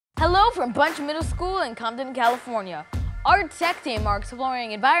Hello from Bunche Middle School in Compton, California. Our tech team are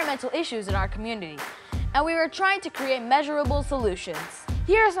exploring environmental issues in our community, and we are trying to create measurable solutions.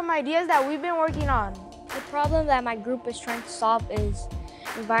 Here are some ideas that we've been working on. The problem that my group is trying to solve is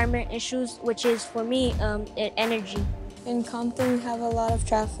environment issues, which is, for me, energy. In Compton, we have a lot of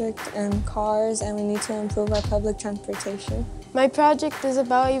traffic and cars, and we need to improve our public transportation. My project is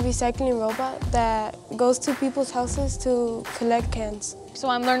about a recycling robot that goes to people's houses to collect cans. So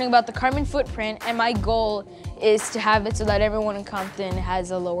I'm learning about the carbon footprint, and my goal is to have it so that everyone in Compton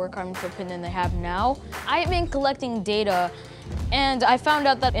has a lower carbon footprint than they have now. I've been collecting data, and I found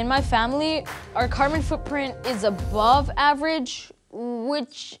out that in my family, our carbon footprint is above average,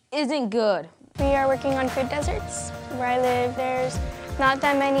 which isn't good. We are working on food deserts. Where I live, there's not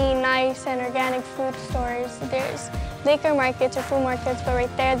that many nice and organic food stores. There's liquor markets or food markets, but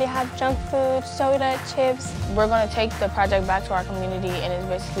right there they have junk food, soda, chips. We're going to take the project back to our community, and it's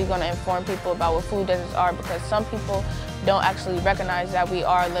basically going to inform people about what food deserts are, because some people don't actually recognize that we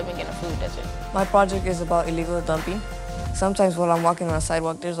are living in a food desert. My project is about illegal dumping. Sometimes while I'm walking on the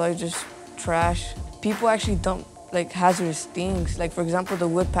sidewalk, there's always just trash. People actually dump like hazardous things. Like, for example, the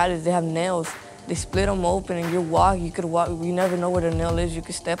wood pallets, they have nails. They split them open, and you could walk, you never know where the nail is, you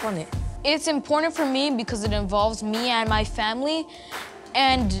could step on it. It's important for me because it involves me and my family,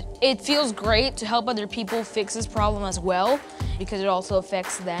 and it feels great to help other people fix this problem as well, because it also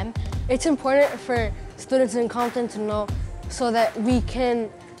affects them. It's important for students in Compton to know so that we can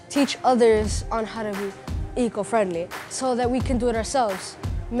teach others on how to be eco-friendly, so that we can do it ourselves,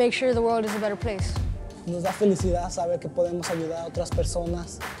 make sure the world is a better place. Nos da felicidad saber que podemos ayudar a otras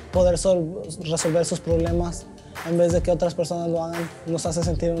personas, poder resolver sus problemas, en vez de que otras personas lo hagan. Nos hace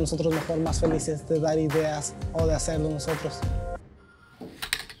sentir a nosotros mejor, más felices de dar ideas o de hacerlo nosotros.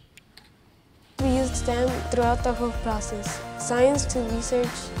 We used STEM throughout the whole process. Science to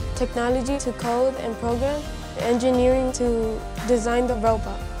research, technology to code and program, engineering to design the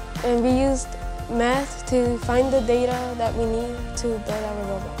robot. And we used math to find the data that we need to build our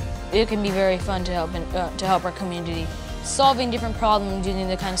robot. It can be very fun to help our community, solving different problems using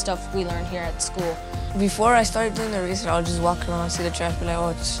the kind of stuff we learn here at school. Before I started doing the research, I would just walk around, see the trash, be like,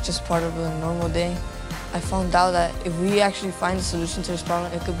 oh, it's just part of a normal day. I found out that if we actually find a solution to this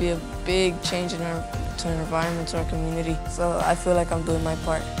problem, it could be a big change to our environment, to our community. So I feel like I'm doing my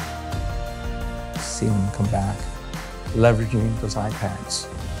part. Seeing them come back, leveraging those iPads,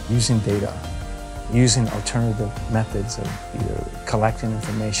 using data, using alternative methods of either collecting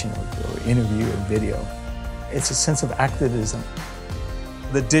information or interview or video. It's a sense of activism.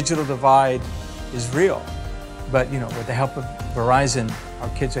 The digital divide is real, but with the help of Verizon, our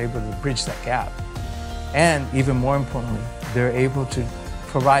kids are able to bridge that gap. And even more importantly, they're able to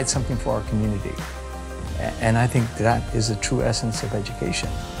provide something for our community. And I think that is the true essence of education.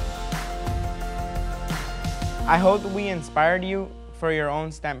 I hope we inspired you for your own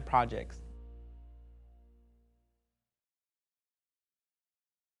STEM projects.